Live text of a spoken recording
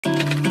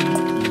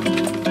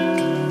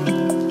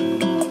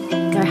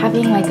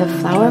having like a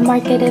flower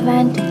market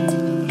event.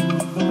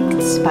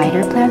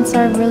 Spider plants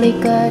are really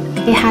good.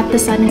 They had the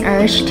sudden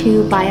urge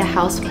to buy a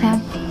house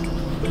plant.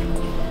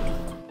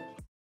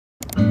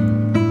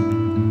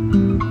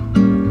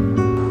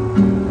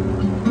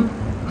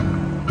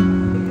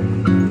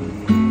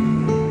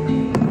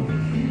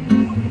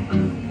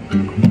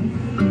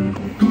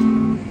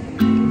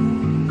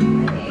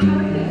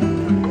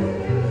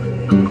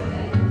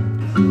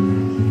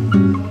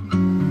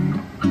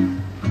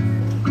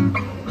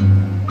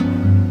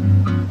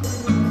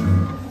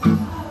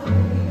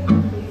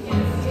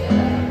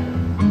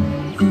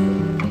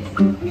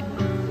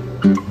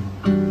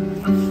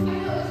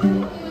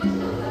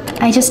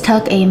 I just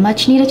took a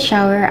much needed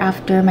shower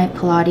after my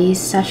Pilates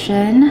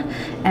session,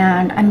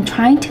 and I'm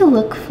trying to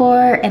look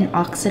for an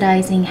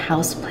oxidizing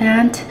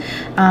houseplant,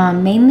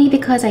 mainly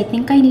because I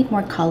think I need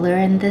more color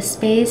in this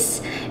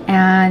space,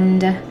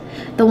 and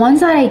the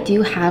ones that I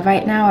do have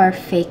right now are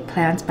fake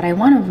plants, but I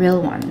want a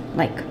real one,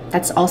 like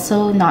that's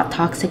also not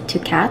toxic to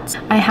cats.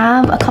 I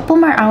have a couple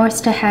more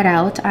hours to head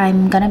out.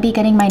 I'm gonna be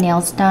getting my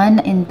nails done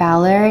in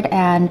Ballard,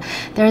 and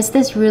there's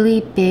this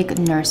really big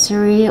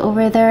nursery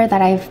over there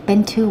that I've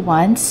been to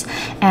once,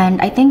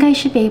 and I think I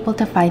should be able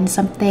to find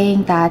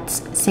something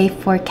that's safe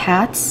for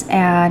cats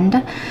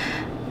and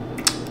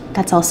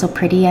that's also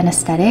pretty and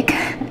aesthetic.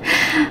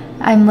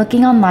 I'm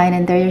looking online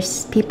and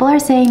there's people are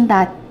saying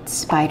that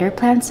spider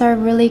plants are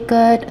really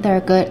good.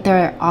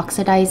 They're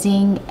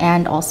oxidizing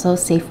and also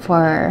safe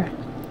for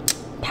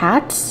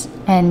cats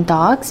and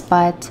dogs,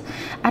 but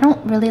I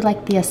don't really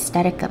like the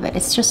aesthetic of it.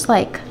 It's just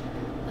like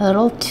a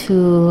little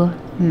too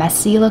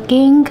messy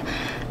looking,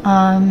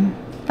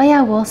 but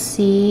yeah, we'll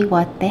see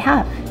what they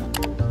have.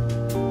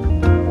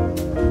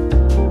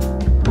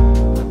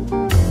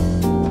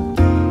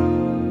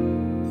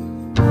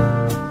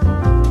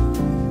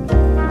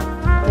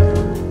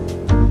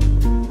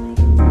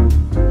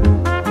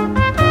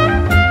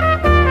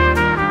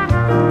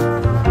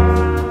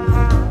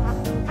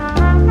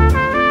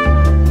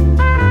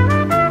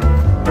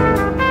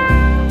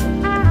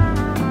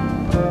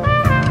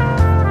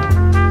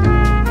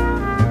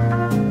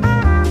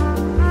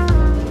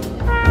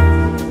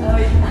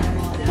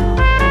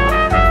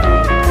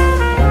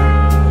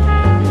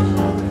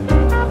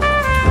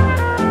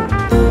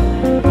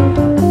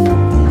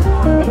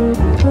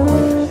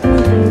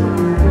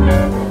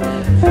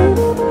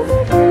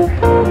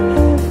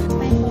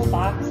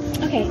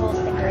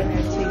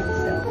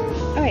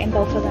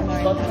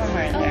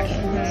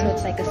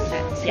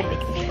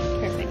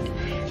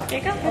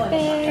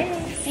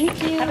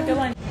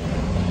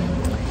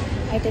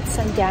 I did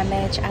some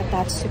damage at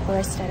that super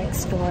aesthetic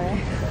store,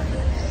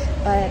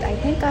 but I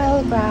think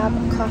I'll grab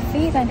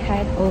coffee then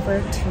head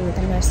over to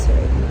the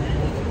nursery.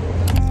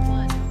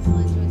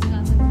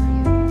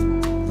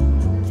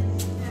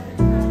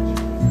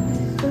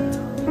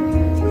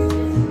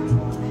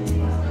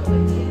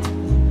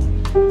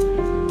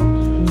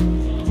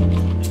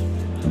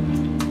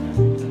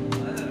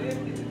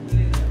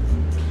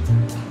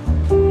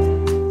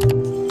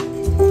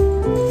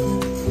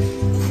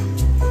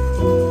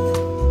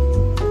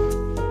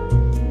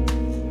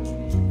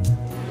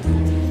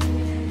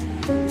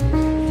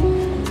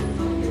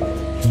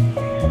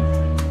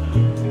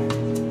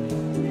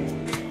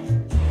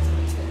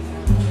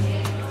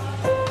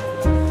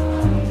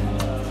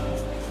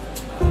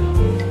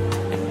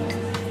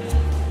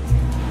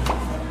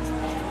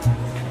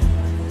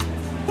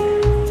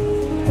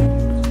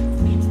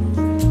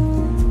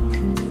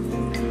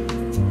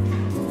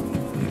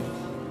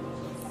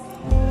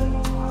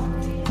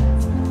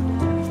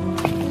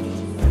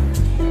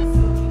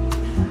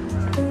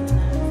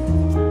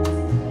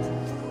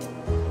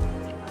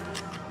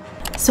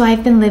 So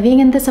I've been living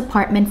in this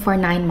apartment for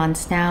 9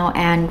 months now,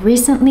 and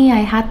recently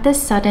I had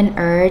this sudden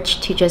urge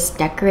to just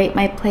decorate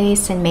my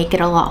place and make it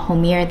a lot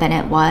homier than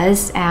it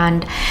was,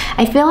 and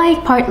I feel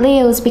like partly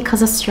it was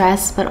because of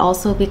stress, but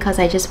also because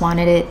I just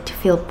wanted it to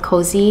feel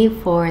cozy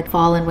for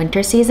fall and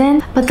winter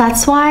season. But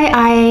that's why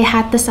I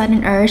had the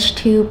sudden urge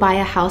to buy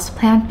a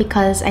houseplant,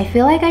 because I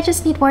feel like I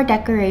just need more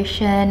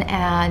decoration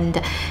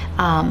and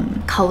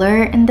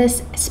color in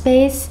this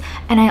space.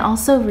 And I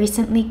also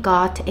recently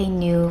got a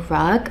new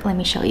rug. Let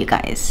me show you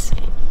guys.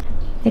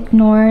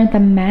 Ignore the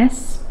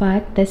mess,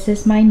 but this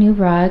is my new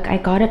rug. I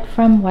got it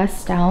from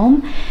West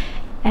Elm.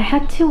 I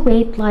had to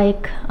wait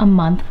like a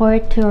month for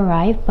it to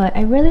arrive, but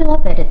I really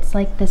love it. It's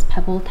like this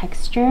pebble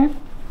texture,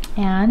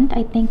 and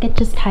I think it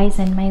just ties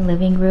in my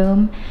living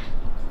room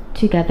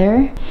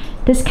together.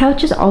 This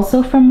couch is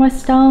also from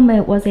West Elm.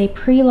 It was a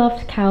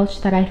pre-loved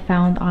couch that I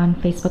found on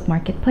Facebook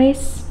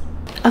Marketplace.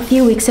 A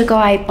few weeks ago,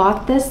 I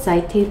bought this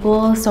side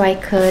table so I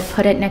could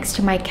put it next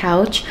to my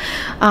couch,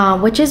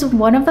 which is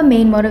one of the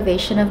main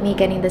motivation of me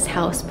getting this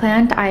house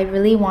plant. I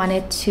really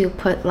wanted to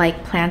put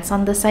like plants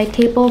on the side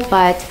table,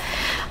 but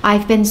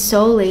I've been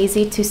so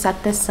lazy to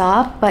set this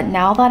up. But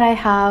now that I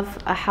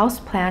have a house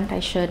plant, I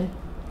should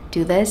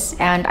do this.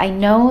 And I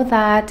know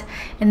that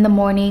in the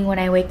morning when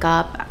I wake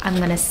up, I'm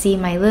gonna see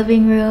my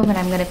living room and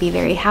I'm gonna be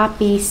very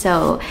happy.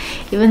 So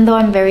even though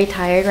I'm very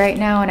tired right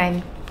now and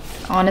I'm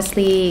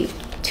honestly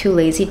too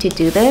lazy to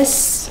do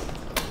this.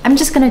 I'm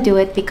just gonna do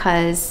it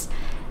because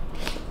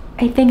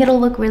I think it'll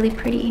look really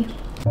pretty.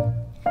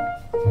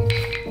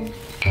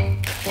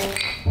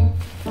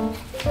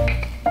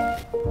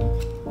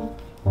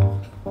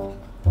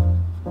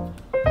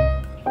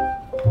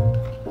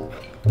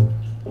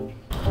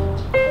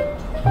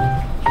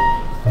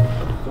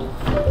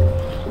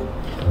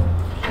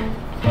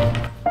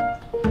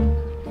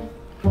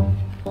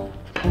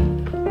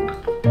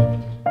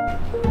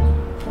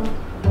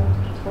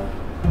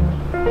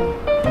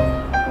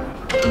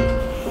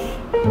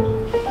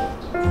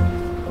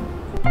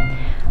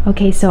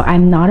 Okay, so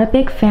I'm not a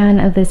big fan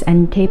of this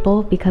end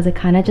table because it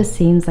kind of just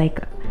seems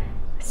like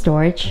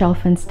storage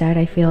shelf instead.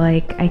 I feel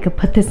like I could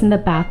put this in the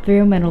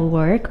bathroom and it'll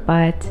work,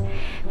 but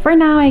for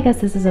now I guess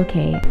this is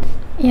okay.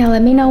 Yeah,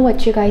 let me know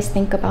what you guys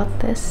think about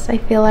this. I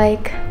feel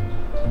like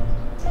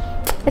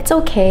it's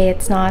okay.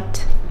 It's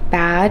not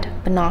bad,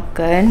 but not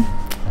good.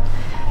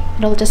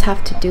 It'll just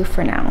have to do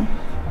for now.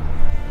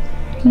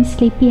 You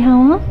sleepy,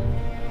 Hawa?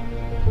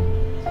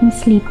 You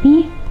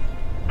sleepy?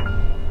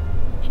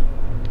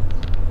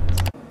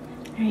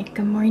 Alright,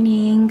 good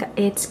morning.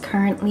 It's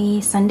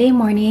currently Sunday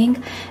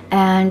morning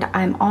and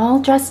I'm all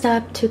dressed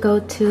up to go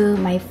to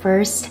my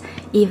first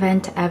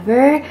event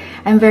ever.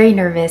 I'm very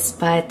nervous,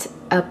 but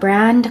a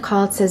brand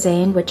called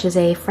Cezanne, which is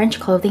a French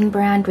clothing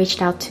brand, reached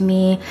out to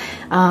me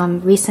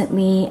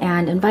recently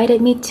and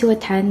invited me to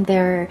attend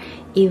their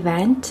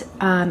event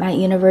at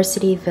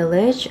University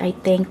Village. I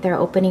think they're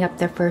opening up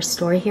their first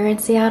store here in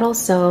Seattle,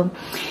 so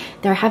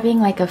they're having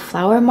like a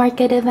flower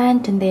market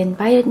event and they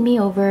invited me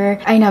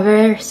over. I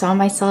never saw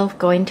myself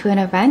going to an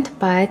event,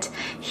 but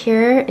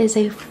here is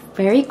a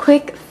very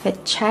quick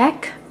fit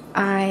check.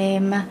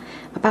 I'm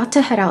about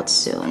to head out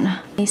soon.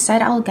 They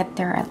said I'll get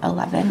there at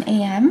 11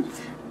 a.m.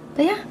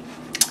 But yeah,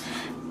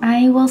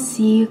 I will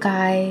see you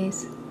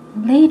guys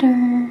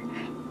later.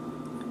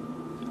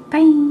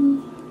 Bye.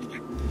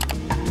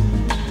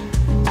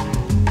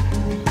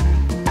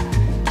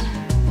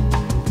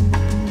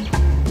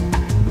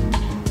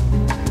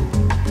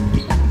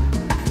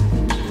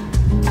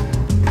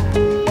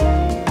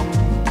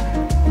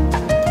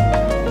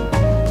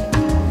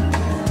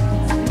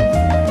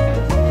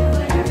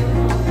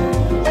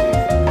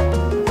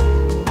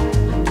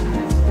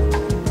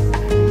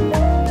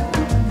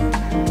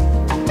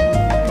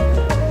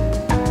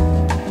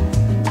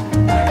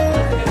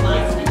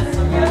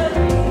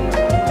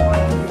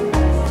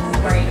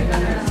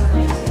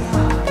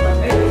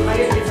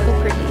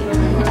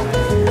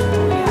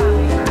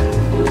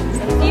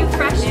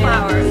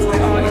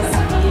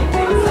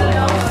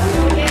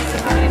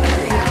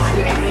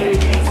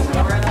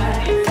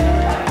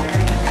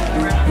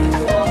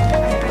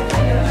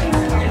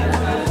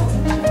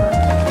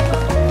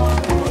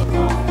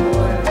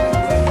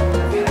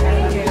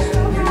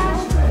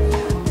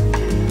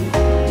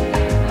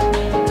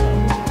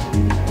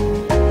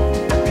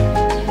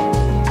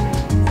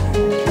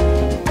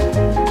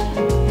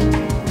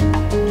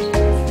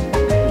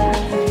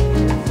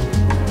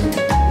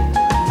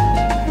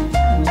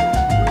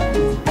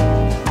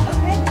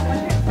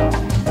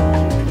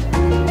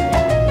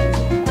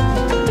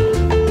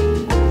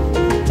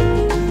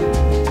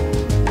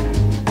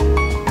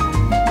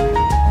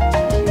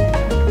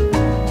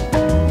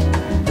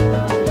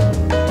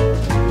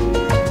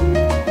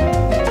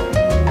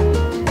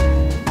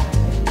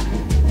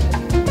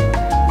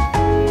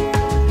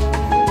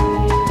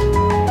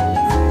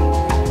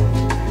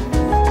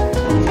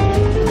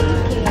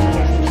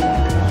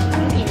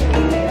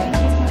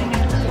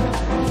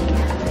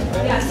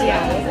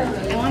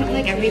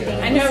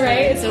 Everything. I know,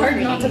 right? It's so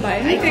hard not to buy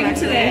anything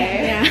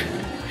today.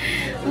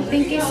 Yeah. Well,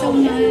 thank you so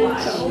much.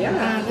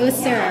 It was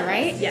Sarah,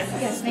 right? Yes.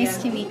 Yes. Nice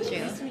to meet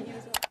you.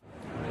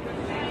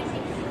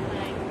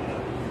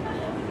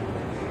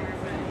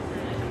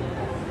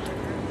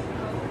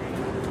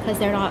 Because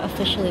they're not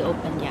officially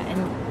open yet, and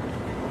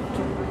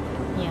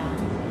yeah.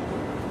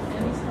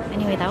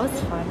 Anyway, that was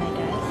fun, I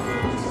guess.